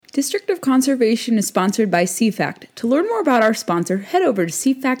District of Conservation is sponsored by CFACT. To learn more about our sponsor, head over to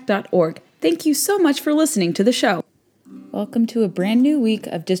cfact.org. Thank you so much for listening to the show. Welcome to a brand new week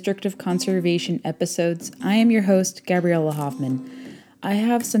of District of Conservation episodes. I am your host, Gabriella Hoffman. I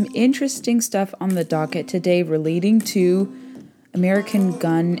have some interesting stuff on the docket today relating to American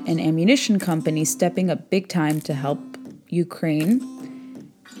gun and ammunition companies stepping up big time to help Ukraine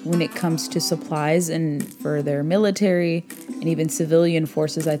when it comes to supplies and for their military and even civilian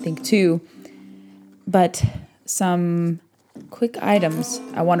forces, I think, too. But some quick items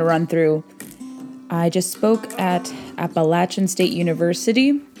I want to run through. I just spoke at Appalachian State University.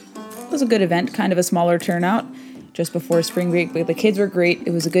 It was a good event, kind of a smaller turnout just before spring break, but the kids were great.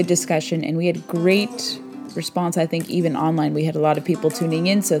 It was a good discussion, and we had great response, I think, even online. We had a lot of people tuning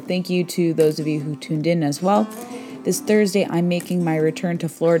in, so thank you to those of you who tuned in as well. This Thursday, I'm making my return to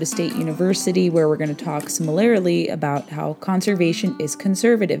Florida State University, where we're going to talk similarly about how conservation is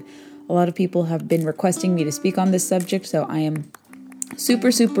conservative. A lot of people have been requesting me to speak on this subject, so I am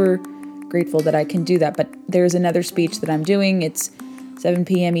super grateful that I can do that. But there's another speech that I'm doing. It's 7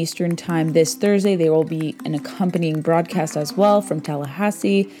 p.m. Eastern Time this Thursday. There will be an accompanying broadcast as well from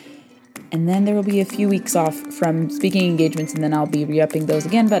Tallahassee. And then there will be a few weeks off from speaking engagements, and then I'll be re-upping those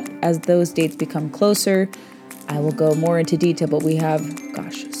again. But as those dates become closer, I will go more into detail, but we have,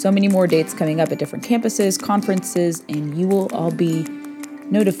 so many more dates coming up at different campuses, conferences, and you will all be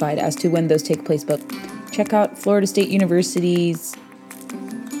notified as to when those take place. But check out Florida State University's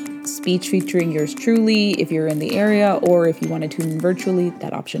speech featuring yours truly if you're in the area, or if you want to tune in virtually,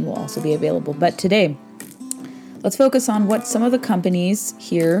 that option will also be available. But today, let's focus on what some of the companies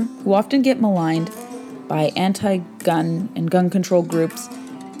here, who often get maligned by anti-gun and gun control groups,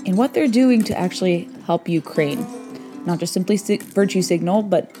 and what they're doing to actually help Ukraine. Not just simply virtue signal,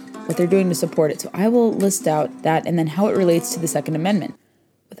 but what they're doing to support it. So I will list out that and then how it relates to the Second Amendment.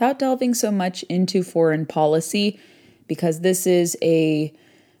 Without delving so much into foreign policy, because this is a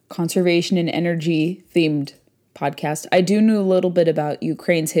conservation and energy themed podcast, I do know a little bit about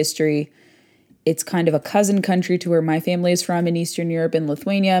Ukraine's history. It's kind of a cousin country to where my family is from in Eastern Europe and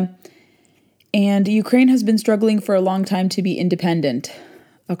Lithuania. And Ukraine has been struggling for a long time to be independent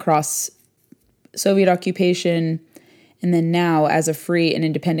across Soviet occupation and then now as a free and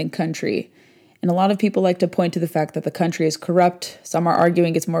independent country. And a lot of people like to point to the fact that the country is corrupt. Some are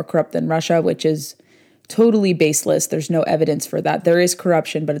arguing it's more corrupt than Russia, which is totally baseless. There's no evidence for that. There is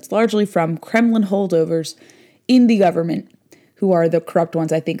corruption, but it's largely from Kremlin holdovers in the government who are the corrupt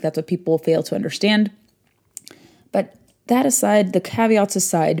ones. I think that's what people fail to understand. But that aside, the caveats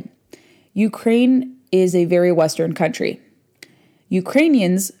aside, Ukraine is a very Western country.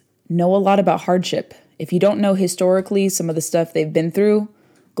 Ukrainians know a lot about hardship. If you don't know historically some of the stuff they've been through,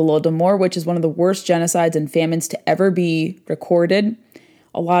 Golodomor, which is one of the worst genocides and famines to ever be recorded.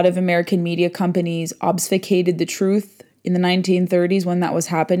 A lot of American media companies obfuscated the truth in the 1930s when that was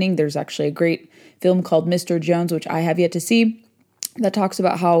happening. There's actually a great film called Mr. Jones, which I have yet to see, that talks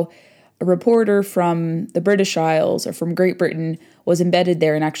about how a reporter from the British Isles or from Great Britain was embedded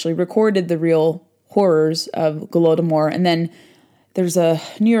there and actually recorded the real horrors of Golodomor. And then there's a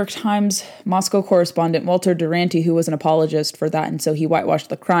New York Times Moscow correspondent, Walter Duranty, who was an apologist for that, and so he whitewashed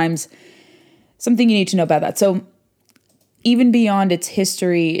the crimes. Something you need to know about that. So even beyond its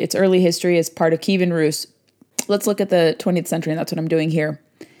history, its early history as part of Kievan Rus, let's look at the 20th century, and that's what I'm doing here.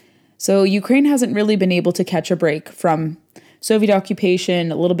 So Ukraine hasn't really been able to catch a break from Soviet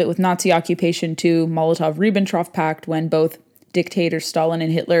occupation, a little bit with Nazi occupation too, Molotov-Ribbentrop Pact, when both dictators Stalin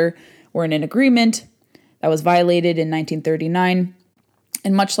and Hitler were in an agreement that was violated in 1939.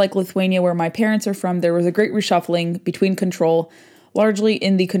 And much like Lithuania, where my parents are from, there was a great reshuffling between control, largely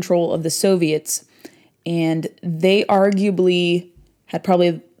in the control of the Soviets. And they arguably had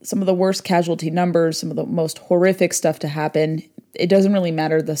probably some of the worst casualty numbers, some of the most horrific stuff to happen. It doesn't really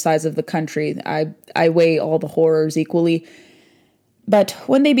matter the size of the country. I weigh all the horrors equally. But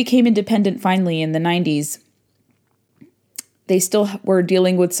when they became independent finally in the 90s, they still were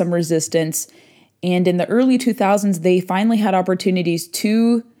dealing with some resistance. And in the early 2000s, they finally had opportunities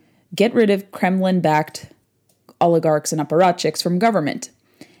to get rid of Kremlin-backed oligarchs and apparatchiks from government.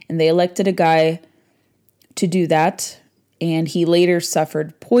 And they elected a guy to do that. And he later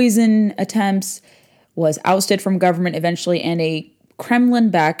suffered poison attempts, was ousted from government eventually, and a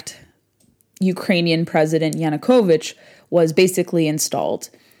Kremlin-backed Ukrainian president, Yanukovych, was basically installed.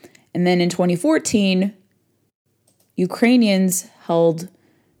 And then in 2014, Ukrainians held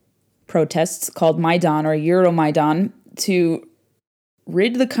protests called Maidan or Euromaidan to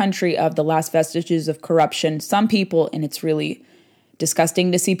rid the country of the last vestiges of corruption. Some people, and it's really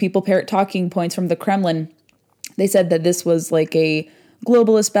disgusting to see people parrot talking points from the Kremlin, they said that this was like a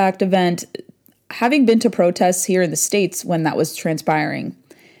globalist-backed event. Having been to protests here in the States when that was transpiring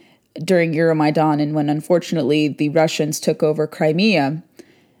during Euromaidan and when unfortunately the Russians took over Crimea,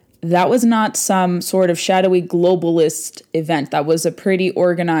 that was not some sort of shadowy globalist event. That was a pretty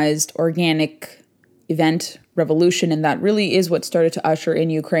organized, organic event, revolution, and that really is what started to usher in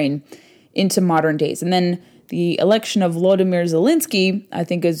Ukraine into modern days. And then the election of Volodymyr Zelensky, I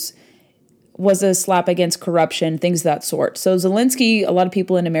think, was a slap against corruption, things of that sort. So Zelensky, a lot of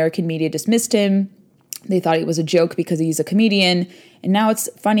people in American media dismissed him. They thought he was a joke because he's a comedian. And now it's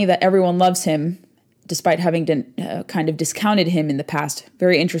funny that everyone loves him, despite having kind of discounted him in the past.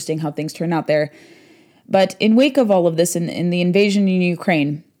 Very interesting how things turn out there. But in wake of all of this, in the invasion in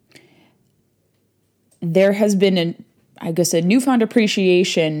Ukraine, there has been, a newfound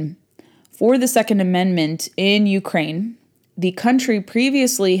appreciation for the Second Amendment in Ukraine. The country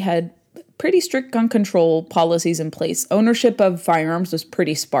previously had pretty strict gun control policies in place. Ownership of firearms was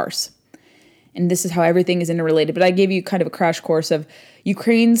pretty sparse. And this is how everything is interrelated. But I gave you kind of a crash course of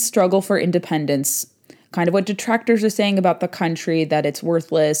Ukraine's struggle for independence, kind of what detractors are saying about the country, that it's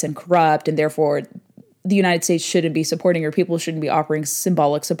worthless and corrupt, and therefore the United States shouldn't be supporting, or people shouldn't be offering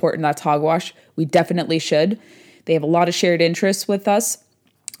symbolic support, and that's hogwash. We definitely should. They have a lot of shared interests with us.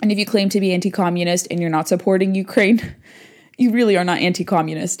 And if you claim to be anti-communist and you're not supporting Ukraine, you really are not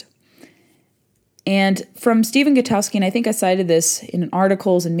anti-communist. And from Stephen Gutowski, and I think I cited this in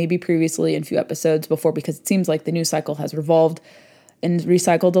articles and maybe previously in a few episodes before, because it seems like the news cycle has revolved and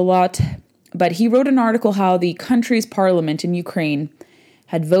recycled a lot. But he wrote an article how the country's parliament in Ukraine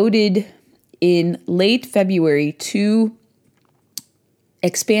had voted in late February to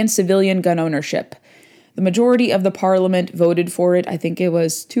expand civilian gun ownership. The majority of the parliament voted for it. I think it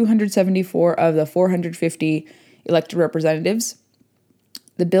was 274 of the 450 elected representatives.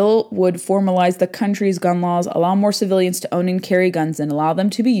 The bill would formalize the country's gun laws, allow more civilians to own and carry guns, and allow them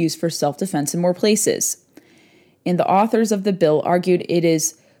to be used for self-defense in more places. And the authors of the bill argued it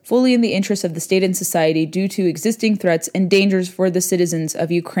is fully in the interest of the state and society due to existing threats and dangers for the citizens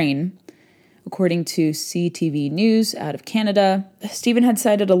of Ukraine. According to CTV News out of Canada, Stephen had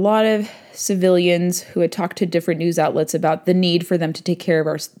cited a lot of civilians who had talked to different news outlets about the need for them to take care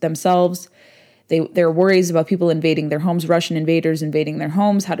of themselves. There are worries about people invading their homes, Russian invaders invading their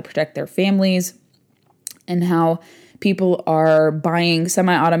homes, how to protect their families, and how people are buying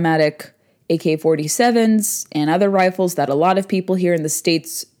semi-automatic AK-47s and other rifles that a lot of people here in the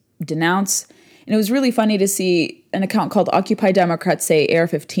States denounce. And it was really funny to see an account called Occupy Democrats say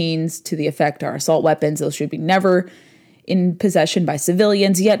AR-15s to the effect are assault weapons. Those should be never in possession by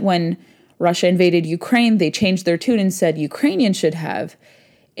civilians. Yet when Russia invaded Ukraine, they changed their tune and said Ukrainians should have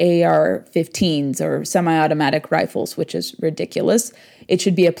AR-15s or semi-automatic rifles, which is ridiculous. It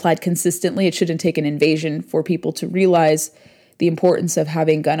should be applied consistently. It shouldn't take an invasion for people to realize the importance of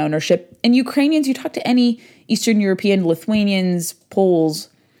having gun ownership. And Ukrainians, you talk to any Eastern European, Lithuanians, Poles,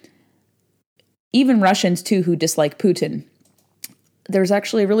 even Russians too, who dislike Putin. There's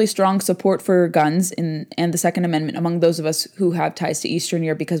actually really strong support for guns and the Second Amendment among those of us who have ties to Eastern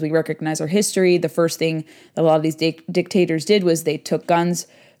Europe because we recognize our history. The first thing that a lot of these dictators did was they took guns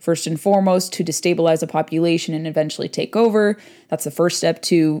first and foremost to destabilize a population and eventually take over. That's the first step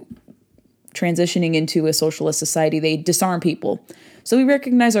to transitioning into a socialist society. They disarm people. So we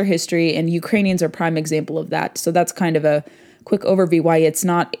recognize our history, and Ukrainians are a prime example of that. So that's kind of a quick overview why it's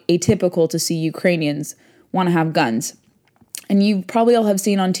not atypical to see Ukrainians want to have guns. And you probably all have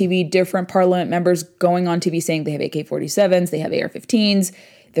seen on TV different parliament members going on TV saying they have AK-47s, they have AR-15s,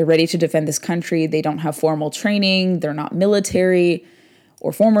 they're ready to defend this country. They don't have formal training, they're not military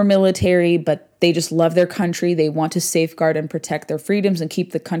or former military, but they just love their country. They want to safeguard and protect their freedoms and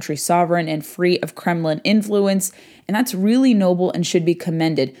keep the country sovereign and free of Kremlin influence. And that's really noble and should be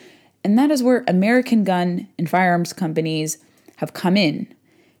commended. And that is where American gun and firearms companies have come in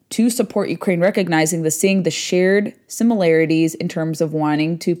to support Ukraine, recognizing seeing the shared similarities in terms of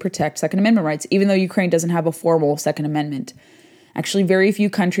wanting to protect Second Amendment rights, even though Ukraine doesn't have a formal Second Amendment. Actually, very few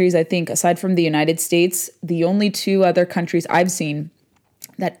countries, I think, aside from the United States, the only two other countries I've seen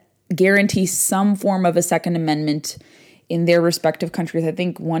that guarantee some form of a Second Amendment in their respective countries. I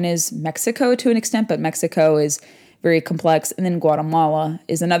think one is Mexico to an extent, but Mexico is very complex. And then Guatemala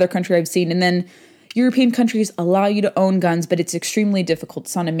is another country I've seen. And then European countries allow you to own guns, but it's extremely difficult.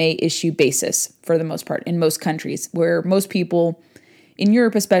 It's on a may issue basis for the most part in most countries, where most people in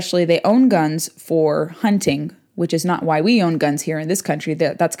Europe especially, they own guns for hunting, which is not why we own guns here in this country.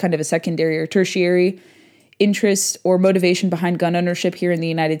 That's kind of a secondary or tertiary interest or motivation behind gun ownership here in the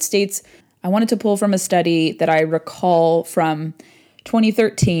United States. I wanted to pull from a study that I recall from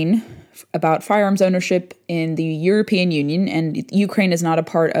 2013 about firearms ownership in the European Union, and Ukraine is not a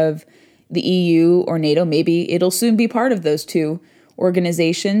part of the EU or NATO. Maybe it'll soon be part of those two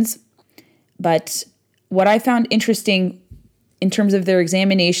organizations. But what I found interesting in terms of their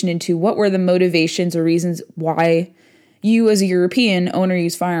examination into what were the motivations or reasons why you as a European own or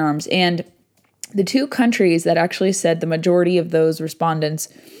use firearms, and the two countries that actually said the majority of those respondents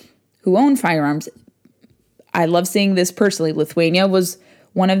who own firearms, I love seeing this personally. Lithuania was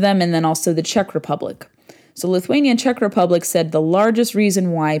one of them, and then also the Czech Republic. So Lithuania and Czech Republic said the largest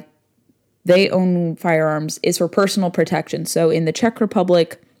reason why they own firearms is for personal protection. So in the Czech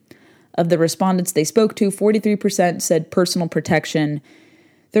Republic, of the respondents they spoke to, 43% said personal protection,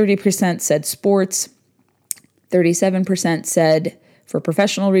 30% said sports, 37% said for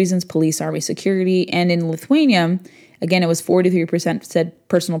professional reasons, police, army, security. And in Lithuania, again, it was 43% said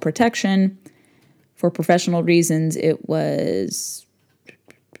personal protection. For professional reasons, it was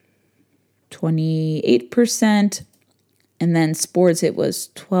 28%. And then sports, it was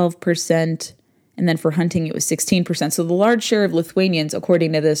 12%. And then for hunting, it was 16%. So the large share of Lithuanians,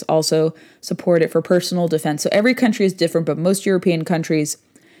 according to this, also support it for personal defense. So every country is different, but most European countries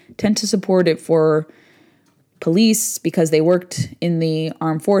tend to support it for police because they worked in the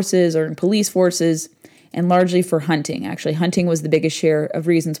armed forces or in police forces, and largely for hunting. Actually, hunting was the biggest share of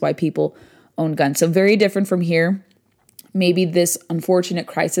reasons why people own guns. So very different from here. Maybe this unfortunate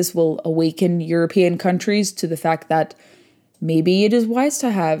crisis will awaken European countries to the fact that maybe it is wise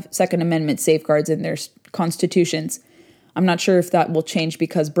to have Second Amendment safeguards in their constitutions. I'm not sure if that will change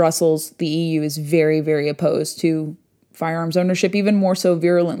because Brussels, the EU, is very, very opposed to firearms ownership, even more so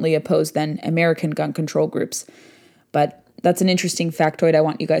virulently opposed than American gun control groups. But that's an interesting factoid I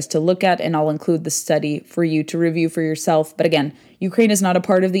want you guys to look at, and I'll include the study for you to review for yourself. But again, Ukraine is not a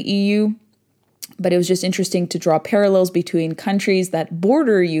part of the EU, but it was just interesting to draw parallels between countries that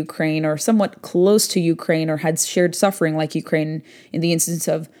border Ukraine or somewhat close to Ukraine or had shared suffering like Ukraine in the instance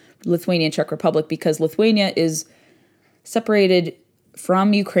of Lithuania and Czech Republic, because Lithuania is separated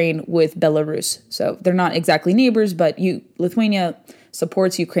from Ukraine with Belarus. So they're not exactly neighbors, but Lithuania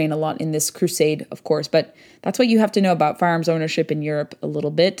supports Ukraine a lot in this crusade, of course. But that's what you have to know about firearms ownership in Europe a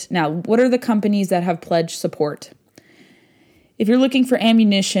little bit. Now, what are the companies that have pledged support? If you're looking for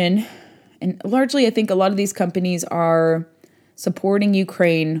ammunition, and largely I think a lot of these companies are supporting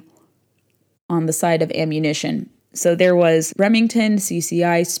Ukraine on the side of ammunition. So there was Remington,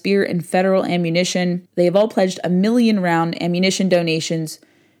 CCI, Speer, and Federal Ammunition. They have all pledged 1 million round ammunition donations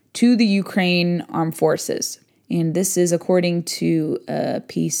to the Ukraine Armed Forces. And this is according to a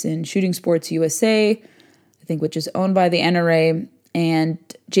piece in Shooting Sports USA, I think, which is owned by the NRA. And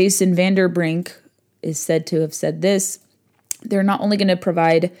Jason Vanderbrink is said to have said this: they're not only going to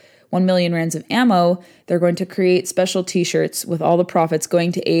provide 1 million rounds of ammo, they're going to create special t-shirts with all the profits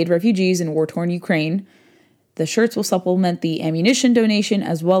going to aid refugees in war-torn Ukraine. The shirts will supplement the ammunition donation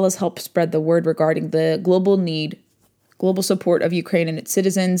as well as help spread the word regarding the global support of Ukraine and its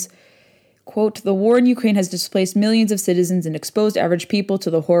citizens. Quote, "The war in Ukraine has displaced millions of citizens and exposed average people to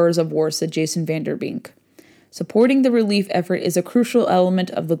the horrors of war," said Jason Vanderbrink. "Supporting the relief effort is a crucial element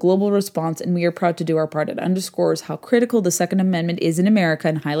of the global response, and we are proud to do our part. It underscores how critical the Second Amendment is in America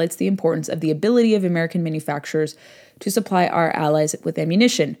and highlights the importance of the ability of American manufacturers to supply our allies with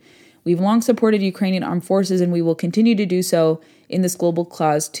ammunition. We've long supported Ukrainian armed forces, and we will continue to do so in this global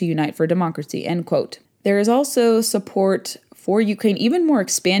cause to unite for democracy," end quote. There is also support for Ukraine, even more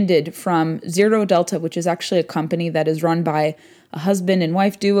expanded, from Zero Delta, which is actually a company that is run by a husband and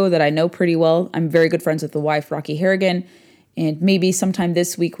wife duo that I know pretty well. I'm very good friends with the wife, Rocky Harrigan, and maybe sometime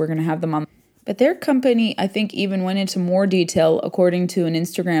this week we're going to have them on. But their company, I think, even went into more detail according to an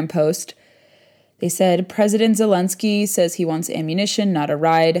Instagram post. They said, President Zelensky says he wants ammunition, not a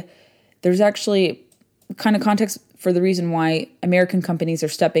ride. There's actually kind of context for the reason why American companies are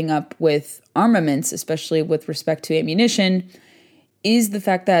stepping up with armaments, especially with respect to ammunition, is the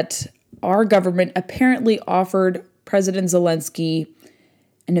fact that our government apparently offered President Zelensky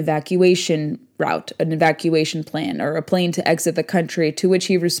an evacuation route, an evacuation plan, or a plane to exit the country, to which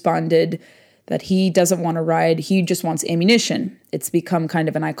he responded that he doesn't want to ride, he just wants ammunition. It's become kind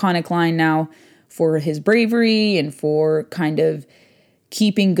of an iconic line now for his bravery and for kind of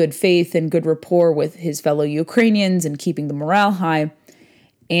keeping good faith and good rapport with his fellow Ukrainians and keeping the morale high.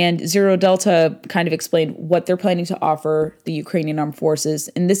 And Zero Delta kind of explained what they're planning to offer the Ukrainian armed forces.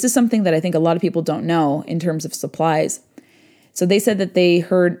 And this is something that I think a lot of people don't know in terms of supplies. So they said that they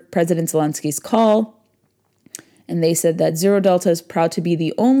heard President Zelensky's call, and they said that Zero Delta is proud to be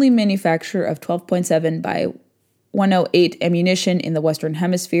the only manufacturer of 12.7 by 108 ammunition in the Western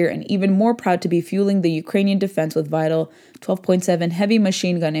Hemisphere, and even more proud to be fueling the Ukrainian defense with vital 12.7 heavy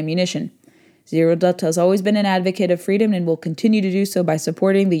machine gun ammunition. Zero Delta has always been an advocate of freedom and will continue to do so by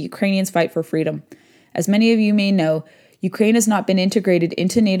supporting the Ukrainians' fight for freedom. As many of you may know, Ukraine has not been integrated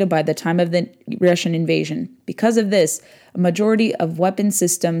into NATO by the time of the Russian invasion. Because of this, a majority of weapon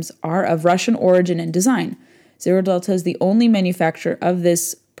systems are of Russian origin and design. Zero Delta is the only manufacturer of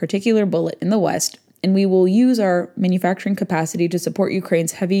this particular bullet in the West, and we will use our manufacturing capacity to support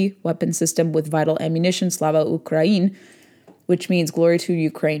Ukraine's heavy weapon system with vital ammunition, Slava Ukraine, which means glory to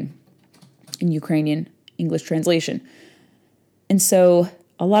Ukraine in Ukrainian English translation. And so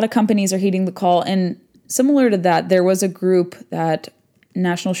a lot of companies are heeding the call, and similar to that, there was a group that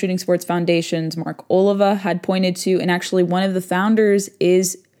National Shooting Sports Foundation's Mark Oliva had pointed to, and actually one of the founders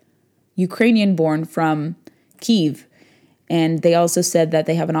is Ukrainian born from Kyiv. And they also said that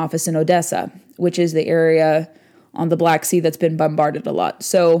they have an office in Odessa, which is the area on the Black Sea that's been bombarded a lot.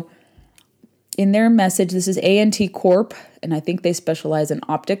 So in their message, this is A&T Corp, and I think they specialize in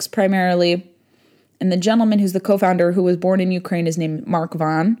optics primarily. And the gentleman who's the co-founder who was born in Ukraine is named Mark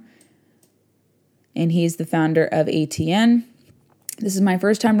Vaughn, and he's the founder of ATN. This is my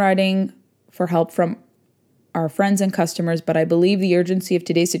first time writing for help from our friends and customers, but I believe the urgency of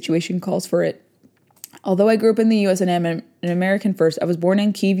today's situation calls for it. Although I grew up in the U.S. and am an American first, I was born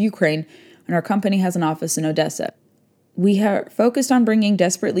in Kyiv, Ukraine, and our company has an office in Odessa. We are focused on bringing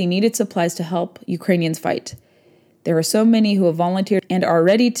desperately needed supplies to help Ukrainians fight. There are so many who have volunteered and are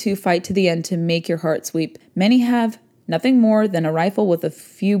ready to fight to the end to make your heart weep. Many have nothing more than a rifle with a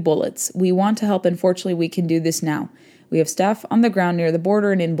few bullets. We want to help, and fortunately we can do this now. We have staff on the ground near the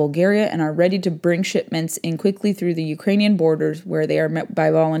border and in Bulgaria and are ready to bring shipments in quickly through the Ukrainian borders, where they are met by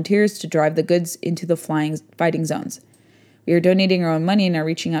volunteers to drive the goods into the fighting zones. We are donating our own money and are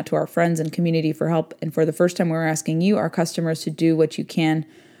reaching out to our friends and community for help, and for the first time we're asking you, our customers, to do what you can.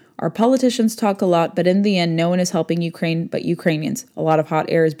 Our politicians talk a lot, but in the end, no one is helping Ukraine but Ukrainians. A lot of hot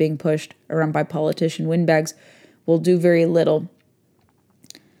air is being pushed around by politician windbags will do very little.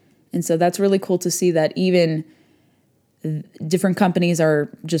 And so that's really cool to see that even different companies are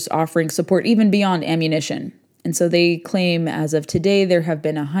just offering support even beyond ammunition. And so they claim as of today, there have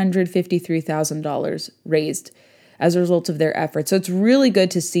been $153,000 raised as a result of their efforts. So it's really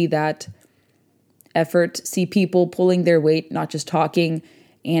good to see that effort, see people pulling their weight, not just talking.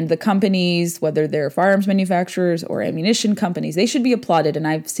 And the companies, whether they're firearms manufacturers or ammunition companies, they should be applauded. And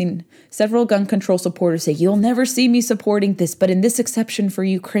I've seen several gun control supporters say, you'll never see me supporting this, but in this exception for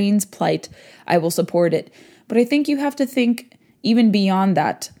Ukraine's plight, I will support it. But I think you have to think even beyond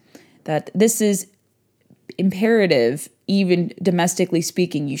that this is imperative, even domestically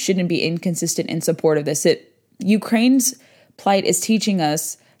speaking. You shouldn't be inconsistent in support of this. Ukraine's plight is teaching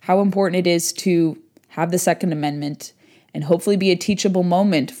us how important it is to have the Second Amendment and hopefully be a teachable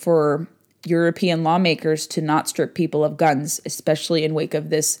moment for European lawmakers to not strip people of guns, especially in wake of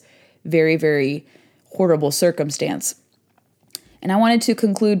this very, very horrible circumstance. And I wanted to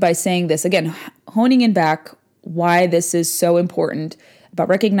conclude by saying this, again, honing in back why this is so important about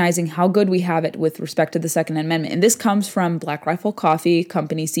recognizing how good we have it with respect to the Second Amendment. And this comes from Black Rifle Coffee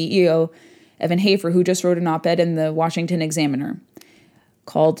Company CEO Evan Hafer, who just wrote an op-ed in the Washington Examiner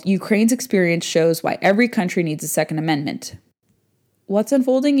called Ukraine's Experience Shows Why Every Country Needs a Second Amendment. What's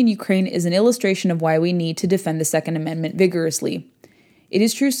unfolding in Ukraine is an illustration of why we need to defend the Second Amendment vigorously. It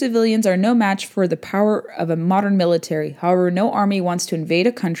is true civilians are no match for the power of a modern military. However, no army wants to invade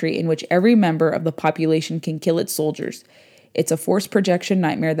a country in which every member of the population can kill its soldiers. It's a force projection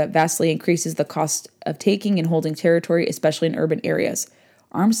nightmare that vastly increases the cost of taking and holding territory, especially in urban areas.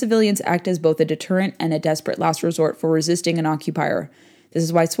 Armed civilians act as both a deterrent and a desperate last resort for resisting an occupier. This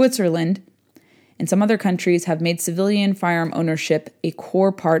is why Switzerland and some other countries have made civilian firearm ownership a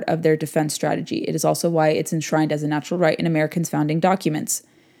core part of their defense strategy. It is also why it's enshrined as a natural right in Americans' founding documents.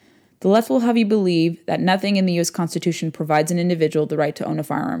 The left will have you believe that nothing in the U.S. Constitution provides an individual the right to own a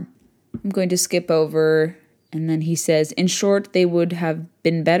firearm. I'm going to skip over, and then he says, in short, they would have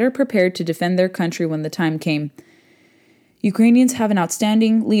been better prepared to defend their country when the time came. Ukrainians have an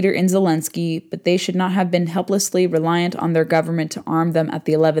outstanding leader in Zelensky, but they should not have been helplessly reliant on their government to arm them at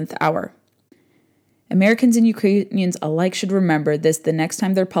the 11th hour. Americans and Ukrainians alike should remember this the next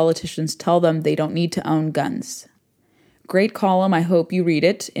time their politicians tell them they don't need to own guns. Great column. I hope you read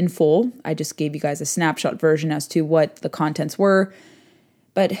it in full. I just gave you guys a snapshot version as to what the contents were.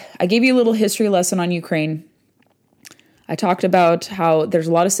 But I gave you a little history lesson on Ukraine. I talked about how there's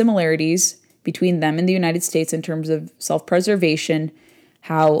a lot of similarities between them and the United States in terms of self-preservation,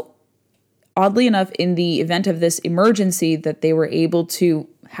 how, oddly enough, in the event of this emergency, that they were able to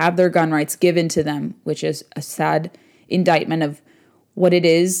have their gun rights given to them, which is a sad indictment of what it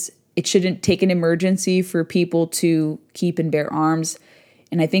is. It shouldn't take an emergency for people to keep and bear arms.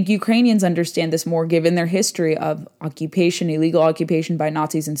 And I think Ukrainians understand this more given their history of occupation, illegal occupation by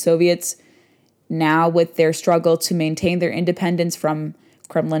Nazis and Soviets. Now with their struggle to maintain their independence from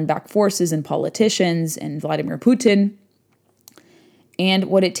Kremlin-backed forces and politicians and Vladimir Putin, and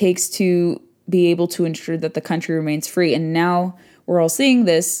what it takes to be able to ensure that the country remains free. And now we're all seeing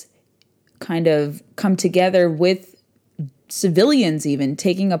this kind of come together with civilians even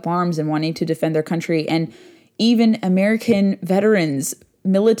taking up arms and wanting to defend their country, and even American veterans,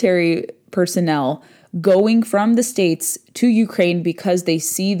 military personnel going from the States to Ukraine because they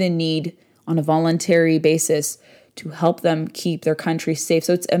see the need on a voluntary basis to help them keep their country safe.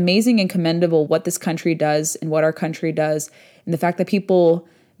 So it's amazing and commendable what this country does and what our country does. And the fact that people,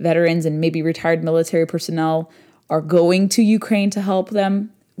 veterans and maybe retired military personnel, are going to Ukraine to help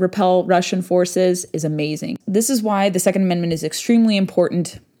them repel Russian forces is amazing. This is why the Second Amendment is extremely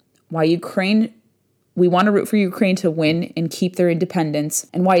important, why we want to root for Ukraine to win and keep their independence,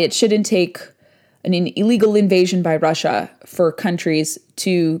 and why it shouldn't take an illegal invasion by Russia for countries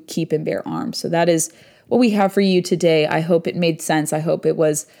to keep and bear arms. So that is what we have for you today. I hope it made sense. I hope it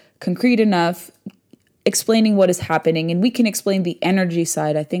was concrete enough, explaining what is happening, and we can explain the energy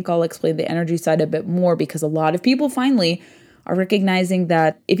side. I think I'll explain the energy side a bit more because a lot of people finally are recognizing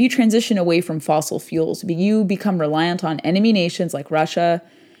that if you transition away from fossil fuels, you become reliant on enemy nations like Russia,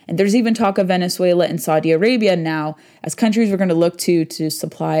 and there's even talk of Venezuela and Saudi Arabia now as countries we're going to look to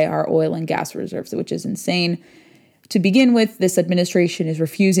supply our oil and gas reserves, which is insane. To begin with, this administration is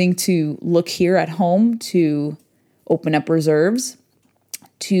refusing to look here at home to open up reserves,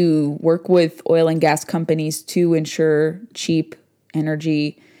 to work with oil and gas companies to ensure cheap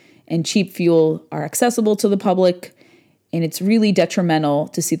energy and cheap fuel are accessible to the public. And it's really detrimental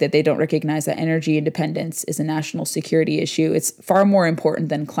to see that they don't recognize that energy independence is a national security issue. It's far more important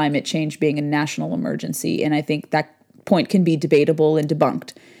than climate change being a national emergency. And I think that point can be debatable and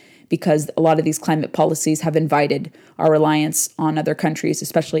debunked because a lot of these climate policies have invited our reliance on other countries,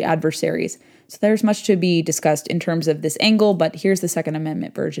 especially adversaries. So there's much to be discussed in terms of this angle, but here's the Second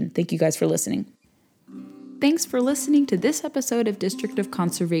Amendment version. Thank you guys for listening. Thanks for listening to this episode of District of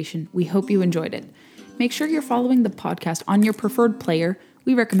Conservation. We hope you enjoyed it. Make sure you're following the podcast on your preferred player.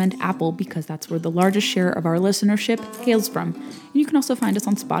 We recommend Apple because that's where the largest share of our listenership hails from. And you can also find us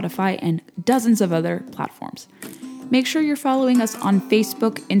on Spotify and dozens of other platforms. Make sure you're following us on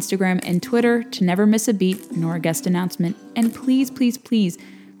Facebook, Instagram, and Twitter to never miss a beat nor a guest announcement. And please, please, please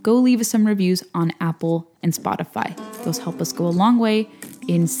go leave us some reviews on Apple and Spotify. Those help us go a long way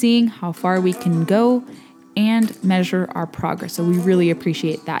in seeing how far we can go and measure our progress. So we really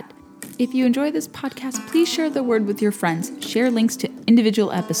appreciate that. If you enjoy this podcast, please share the word with your friends. Share links to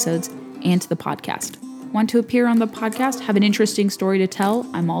individual episodes and to the podcast. Want to appear on the podcast? Have an interesting story to tell?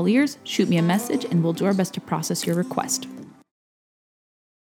 I'm all ears. Shoot me a message and we'll do our best to process your request.